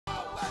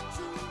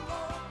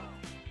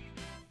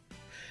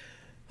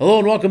Hello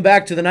and welcome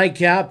back to the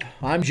Nightcap.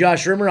 I'm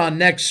Josh Rimmer on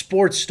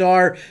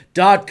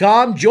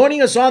Nextsportstar.com.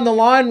 Joining us on the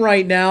line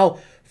right now,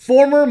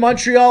 former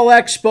Montreal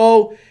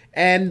Expo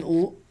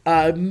and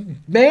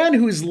man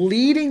who's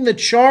leading the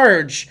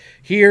charge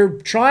here,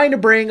 trying to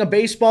bring a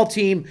baseball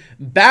team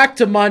back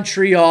to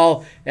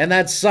Montreal, and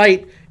that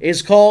site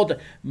is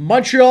called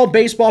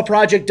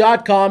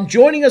MontrealBaseballProject.com.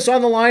 Joining us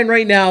on the line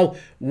right now,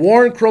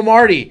 Warren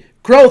Cromartie.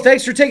 Crow,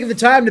 thanks for taking the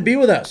time to be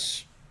with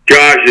us.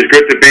 Josh, it's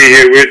good to be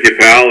here with you,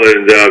 pal,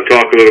 and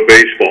talk a little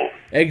baseball.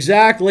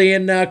 Exactly.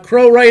 And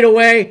Crow, right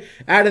away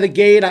out of the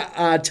gate,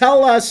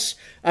 tell us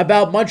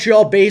about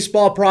Montreal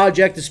Baseball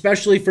Project,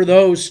 especially for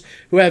those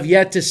who have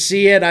yet to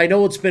see it. I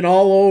know it's been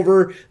all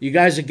over. You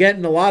guys are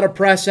getting a lot of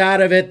press out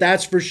of it,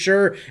 that's for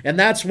sure, and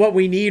that's what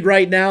we need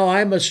right now.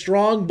 I'm a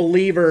strong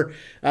believer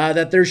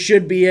that there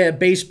should be a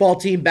baseball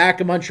team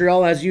back in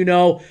Montreal. As you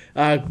know,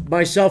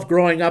 myself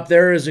growing up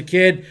there as a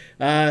kid,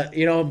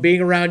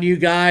 being around you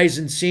guys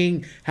and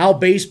seeing how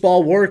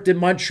baseball worked in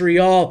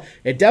Montreal,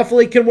 it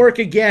definitely can work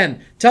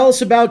again. Tell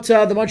us about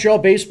the Montreal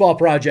Baseball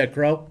Project,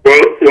 Crow.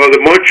 Well,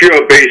 the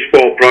Montreal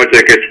Baseball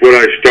Project is what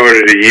I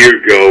started a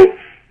year ago,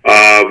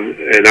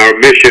 and our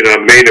mission, our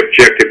main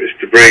objective is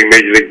to bring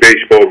Major League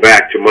Baseball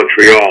back to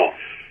Montreal.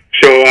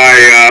 So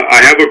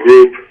I have a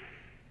group.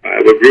 I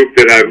have a group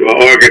that I've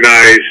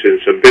organized and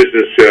some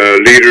business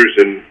leaders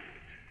in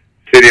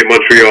the city of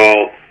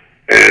Montreal.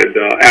 And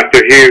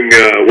after hearing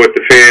what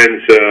the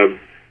fans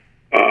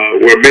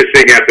were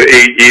missing after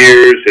 8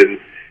 years and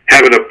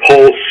having a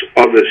pulse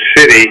on the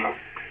city,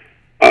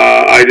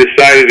 I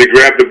decided to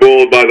grab the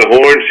bull by the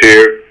horns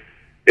here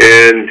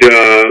and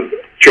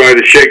try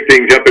to shake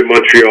things up in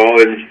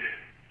Montreal and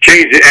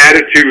change the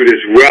attitude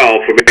as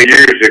well from 8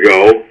 years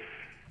ago,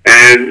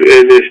 and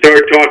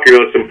start talking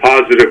on some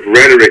positive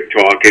rhetoric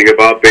talking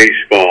about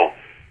baseball.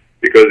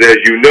 Because as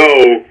you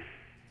know,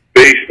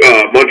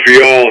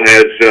 Montreal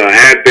has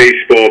had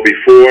baseball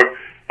before.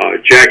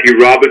 Jackie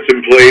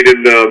Robinson played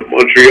in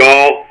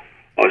Montreal.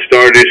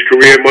 Started his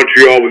career in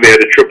Montreal when they had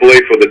a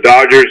AAA for the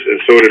Dodgers,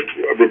 and so did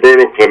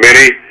Roberto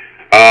Clemente.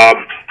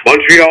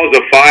 Montreal is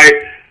a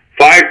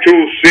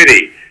five-tool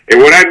city, and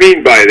what I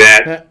mean by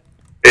that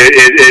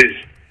is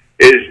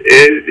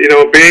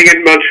being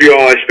in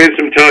Montreal. I spent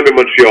some time in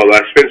Montreal.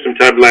 I spent some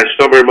time last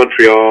summer in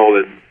Montreal,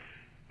 and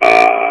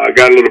I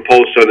got a little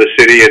pulse on the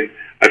city, and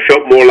I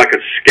felt more like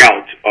a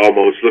scout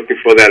almost, looking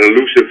for that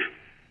elusive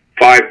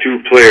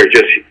 5-2 player,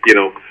 just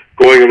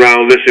going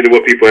around listening to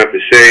what people have to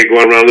say,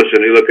 going around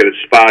listening to look at the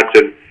spots.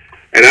 And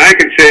I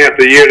can say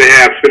after a year and a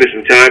half spending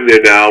some time there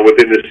now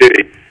within the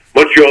city,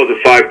 Montreal is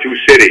a 5-2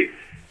 city.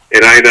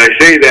 And I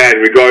say that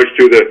in regards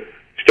to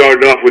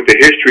starting off with the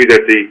history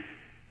that the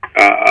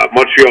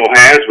Montreal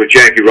has with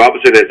Jackie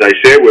Robinson, as I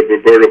said, with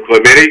Roberto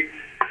Clemente.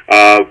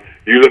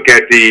 You look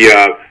at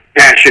the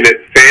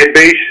passionate fan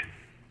base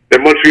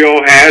that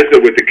Montreal has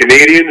with the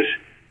Canadians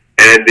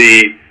and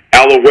the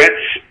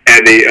Alouettes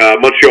and the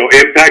Montreal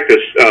Impact, the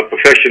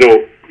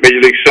professional Major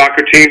League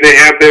Soccer team they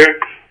have there.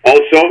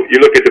 Also, you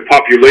look at the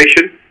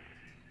population.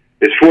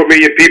 There's 4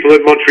 million people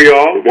in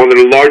Montreal, one of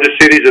the largest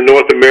cities in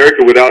North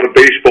America without a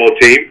baseball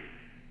team.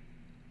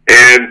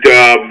 And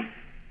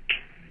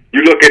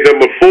you look at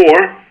number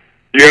 4,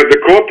 you have the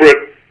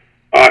corporate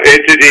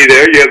entity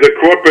there. You have the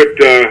corporate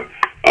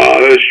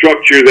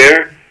structure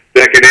there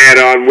that can add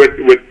on with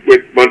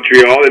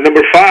Montreal. And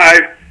number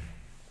 5,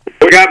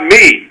 we got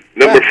me.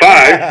 Number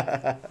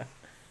 5.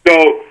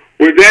 So,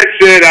 with that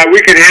said,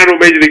 we can handle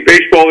Major League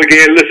Baseball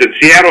again. Listen,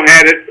 Seattle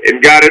had it and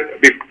got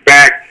it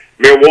back.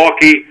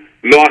 Milwaukee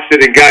lost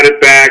it and got it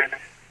back.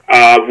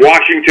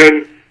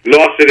 Washington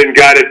lost it and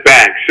got it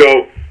back.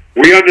 So,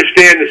 we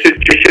understand the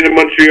situation in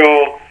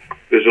Montreal.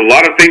 There's a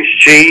lot of things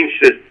changed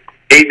since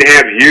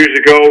 8.5 years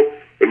ago.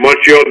 In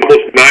Montreal,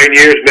 almost 9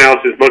 years now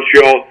since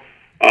Montreal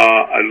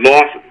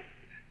lost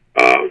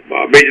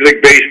Major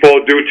League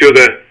Baseball due to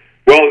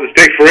let's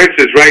take for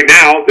instance, right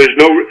now,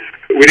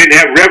 we didn't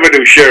have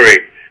revenue sharing,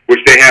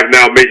 which they have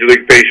now, Major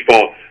League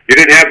Baseball. You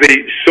didn't have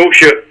the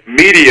social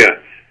media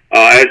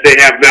as they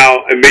have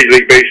now in Major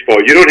League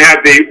Baseball. You don't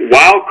have the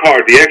wild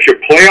card, the extra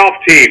playoff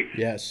team.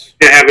 Yes.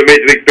 To have in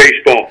Major League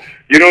Baseball.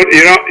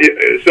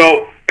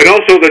 So, and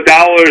also the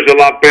dollar is a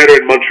lot better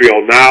in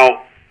Montreal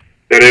now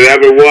than it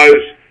ever was.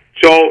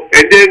 So,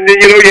 and then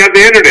you have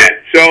the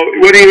internet. So,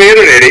 what do you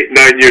internet 8,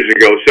 9 years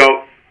ago?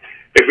 So,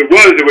 if it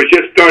was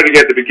just starting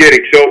at the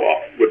beginning. So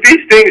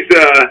these things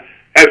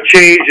have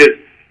changed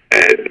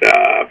and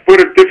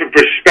put a different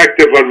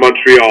perspective on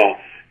Montreal.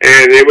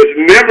 And it was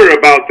never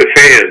about the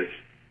fans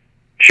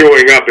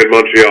showing up in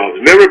Montreal. It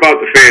was never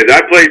about the fans.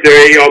 I played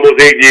there almost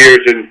 8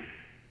 years, and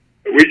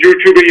we drew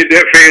 2 million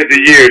fans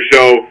a year.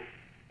 So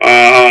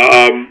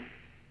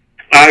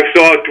I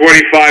saw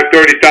 25,000,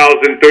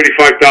 30,000,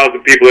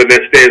 35,000 people in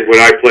that stands when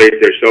I played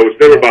there. So it's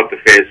never about the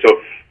fans. So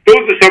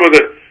those are some of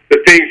the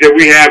things that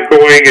we have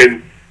going,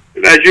 and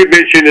as you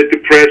mentioned, that the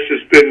press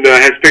has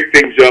picked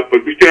things up,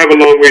 but we still have a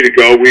long way to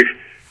go. We've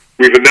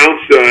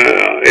announced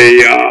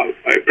a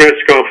press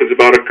conference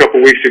about a couple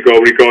weeks ago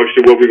in regards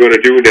to what we're going to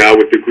do now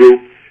with the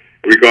group,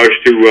 in regards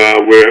to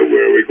where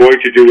we're going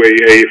to do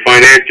a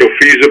financial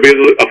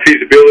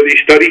feasibility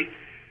study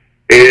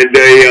and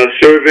a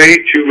survey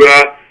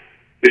to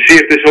see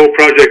if this whole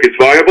project is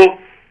viable.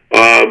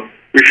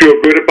 We feel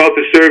good about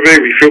the survey.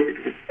 We feel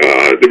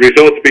the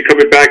results will be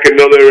coming back in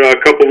another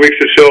couple weeks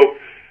or so.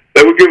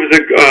 That will give us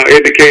an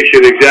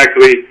indication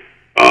exactly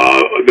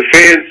the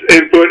fans'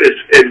 input,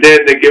 and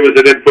then they give us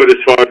an input as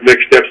far as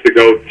next steps to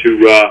go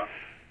to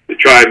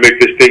try and make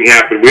this thing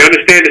happen. We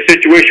understand the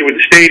situation with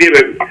the stadium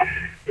and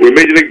with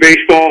Major League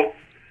Baseball.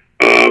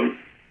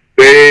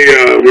 They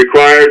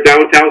require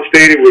downtown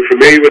stadium. We're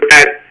familiar with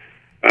that.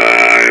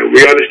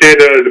 We understand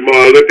the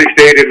Olympic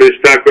Stadium is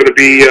not going to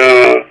be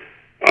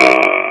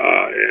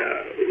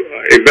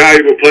a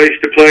valuable place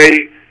to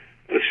play.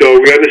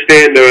 So we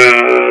understand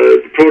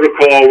the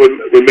protocol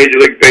with Major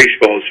League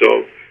Baseball.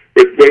 So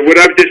what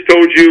I've just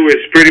told you is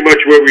pretty much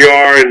where we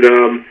are and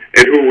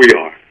who we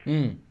are.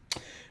 Mm.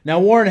 Now,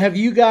 Warren, have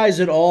you guys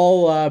at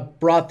all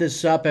brought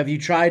this up? Have you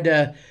tried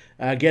to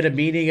get a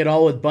meeting at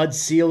all with Bud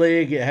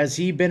Selig? Has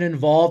he been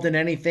involved in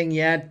anything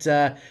yet?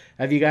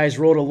 Have you guys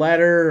wrote a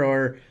letter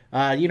or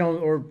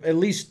at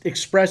least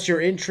express your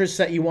interest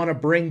that you want to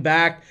bring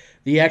back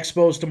the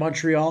Expos to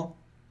Montreal?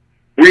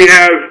 We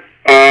have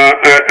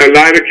a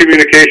line of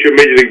communication with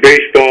Major League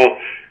Baseball,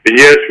 and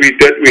yes, we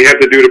have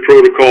to do the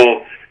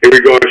protocol in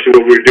regards to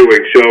what we're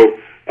doing. So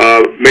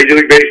Major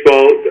League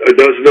Baseball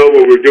does know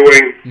what we're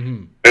doing,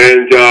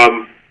 and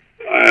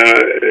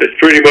it's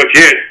pretty much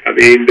it. I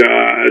mean,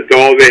 it's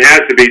all that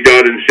has to be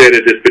done and said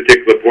at this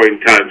particular point in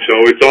time.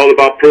 So it's all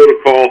about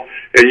protocol,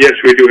 and yes,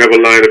 we do have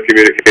a line of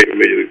communication with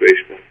Major League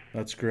Baseball.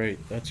 That's great.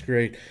 That's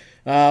great.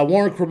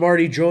 Warren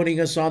Cromartie joining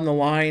us on the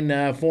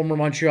line, former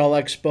Montreal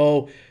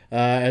Expo,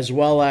 as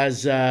well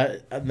as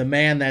the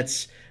man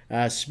that's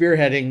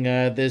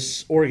spearheading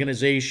this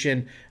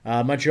organization,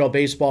 Montreal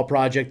Baseball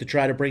Project, to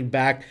try to bring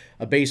back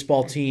a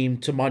baseball team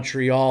to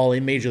Montreal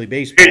in Major League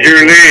Baseball.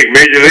 Major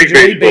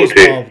League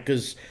Baseball,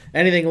 because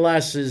anything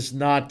less is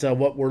not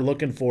what we're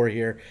looking for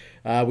here.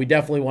 We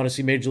definitely want to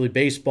see Major League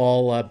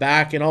Baseball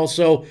back, and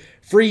also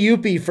free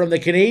Youppi from the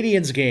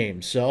Canadiens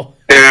game. So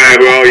yeah,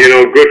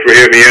 well, good for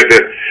him.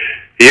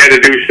 He had to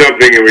do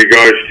something in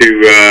regards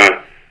to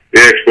the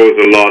Expos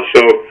and loss.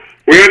 So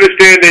we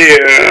understand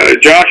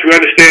Josh. We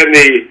understand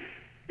the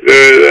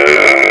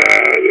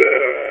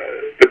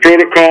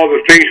protocol,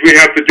 the things we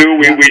have to do.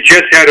 We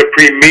just had a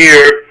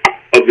premiere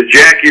of the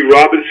Jackie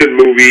Robinson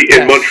movie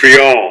in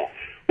Montreal.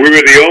 We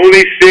were the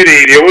only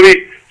city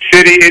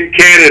in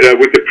Canada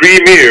with the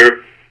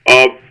premiere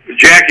of the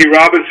Jackie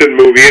Robinson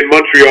movie in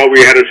Montreal.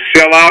 We had a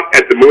sellout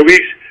at the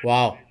movies.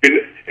 Wow.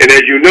 And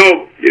as you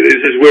know, this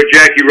is where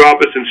Jackie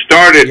Robinson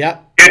started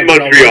in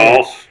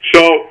Montreal.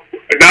 So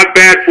not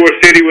bad for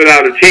a city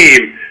without a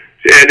team.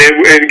 And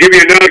give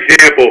you another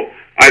example,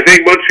 I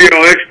think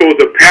Montreal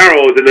Expos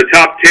apparel is in the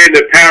top 10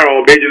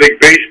 apparel of Major League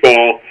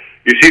Baseball.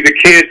 You see the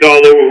kids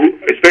all over,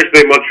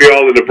 especially in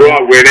Montreal and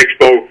abroad, wearing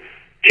Expo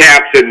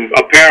caps and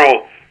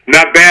apparel.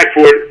 Not bad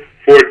for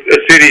a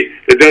city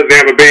that doesn't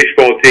have a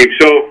baseball team.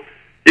 So,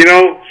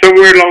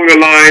 somewhere along the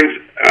lines,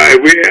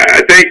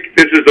 I think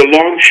this is a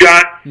long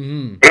shot,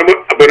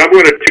 but I'm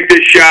going to take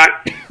this shot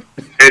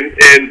and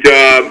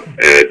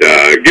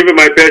give it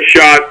my best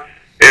shot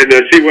and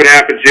see what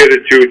happens here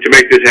to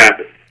make this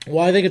happen.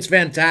 Well, I think it's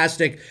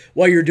fantastic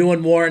what you're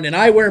doing, Warren. And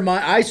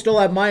I still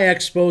have my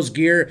Expos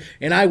gear,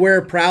 and I wear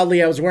it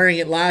proudly. I was wearing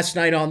it last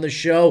night on the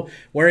show,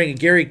 wearing a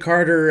Gary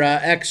Carter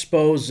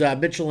Expos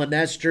Mitchell and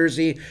Ness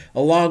jersey,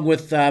 along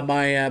with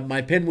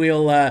my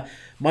Pinwheel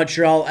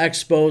Montreal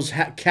Expos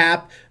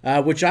cap,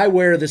 which I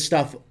wear this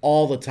stuff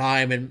all the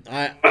time, and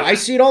I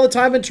see it all the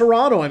time in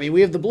Toronto. I mean,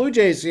 we have the Blue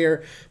Jays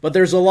here, but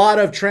there's a lot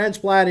of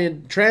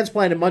transplanted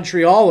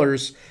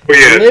Montrealers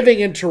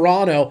living in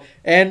Toronto,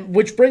 and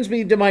which brings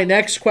me to my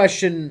next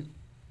question,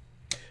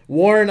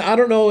 Warren. I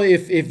don't know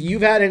if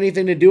you've had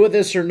anything to do with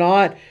this or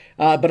not,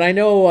 but I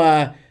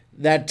know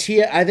that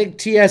I think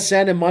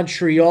TSN in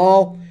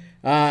Montreal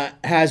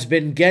has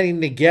been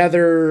getting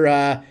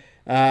together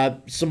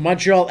some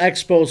Montreal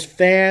Expos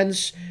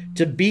fans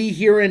to be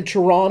here in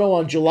Toronto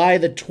on July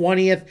the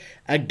 20th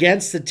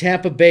against the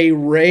Tampa Bay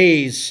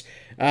Rays.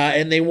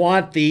 And they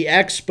want the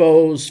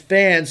Expos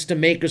fans to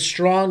make a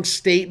strong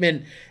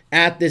statement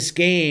at this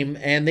game.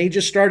 And they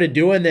just started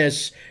doing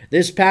this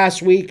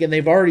past week, and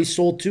they've already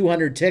sold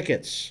 200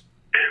 tickets.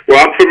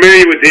 Well, I'm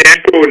familiar with the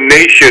Expo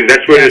Nation.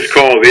 That's what it's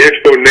called, the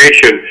Expo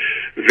Nation.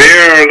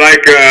 They're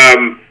like...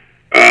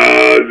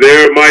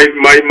 they're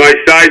my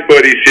side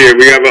buddies here.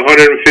 We have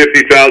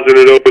 150,000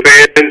 of those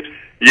fans.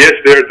 Yes,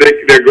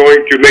 they're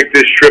going to make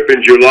this trip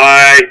in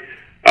July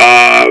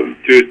to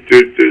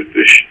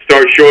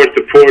start showing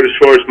support as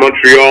far as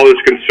Montreal is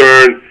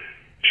concerned.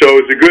 So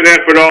it's a good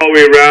effort all the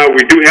way around.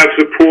 We do have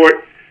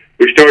support.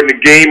 We're starting to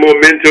gain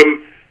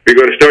momentum. We're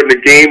going to start to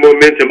gain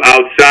momentum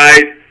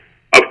outside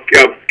of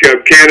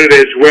Canada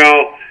as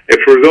well. And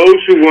for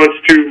those who want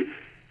to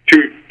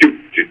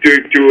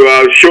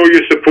show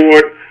your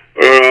support,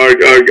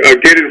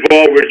 get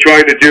involved, we're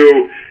trying to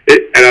do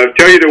it, and I'll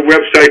tell you the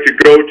website to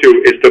go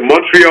to. It's the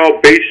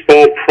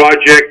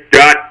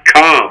MontrealBaseballProject.com.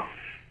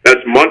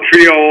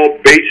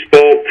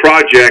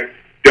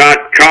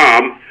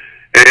 MontrealBaseballProject.com.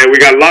 And we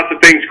got lots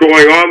of things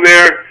going on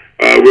there.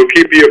 We'll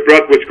keep you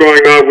abreast what's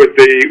going on with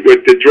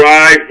the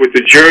drive, with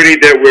the journey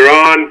that we're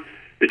on.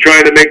 We're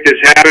trying to make this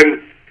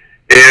happen.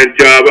 And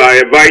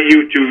I invite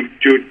you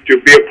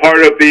to be a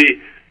part of the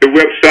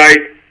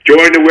website,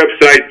 join the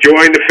website,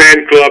 join the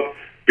fan club,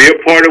 be a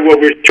part of what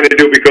we're trying to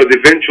do, because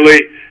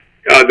eventually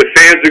the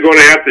fans are going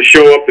to have to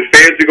show up. The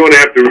fans are going to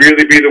have to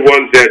really be the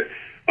ones that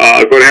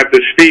are going to have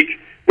to speak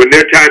when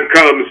their time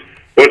comes,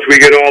 once we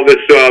get all this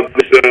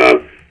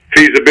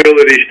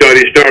feasibility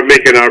study, start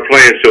making our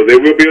plans. So there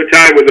will be a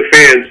time when the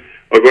fans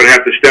are going to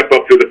have to step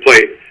up to the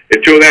plate.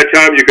 Until that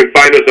time, you can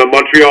find us on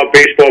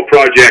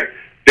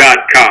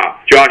MontrealBaseballProject.com.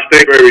 Josh,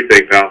 thanks for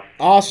everything, pal.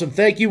 Awesome.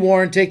 Thank you,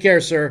 Warren. Take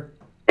care, sir.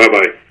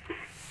 Bye-bye.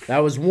 That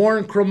was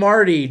Warren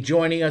Cromartie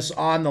joining us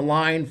on the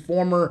line,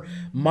 former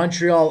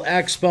Montreal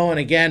Expo, and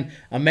again,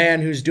 a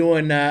man who's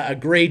doing a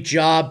great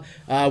job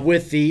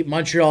with the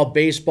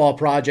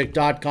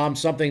MontrealBaseballProject.com,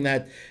 something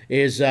that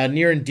is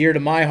near and dear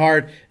to my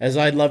heart, as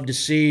I'd love to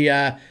see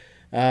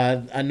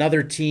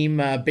another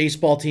team,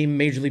 baseball team,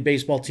 Major League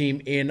Baseball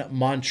team in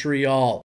Montreal.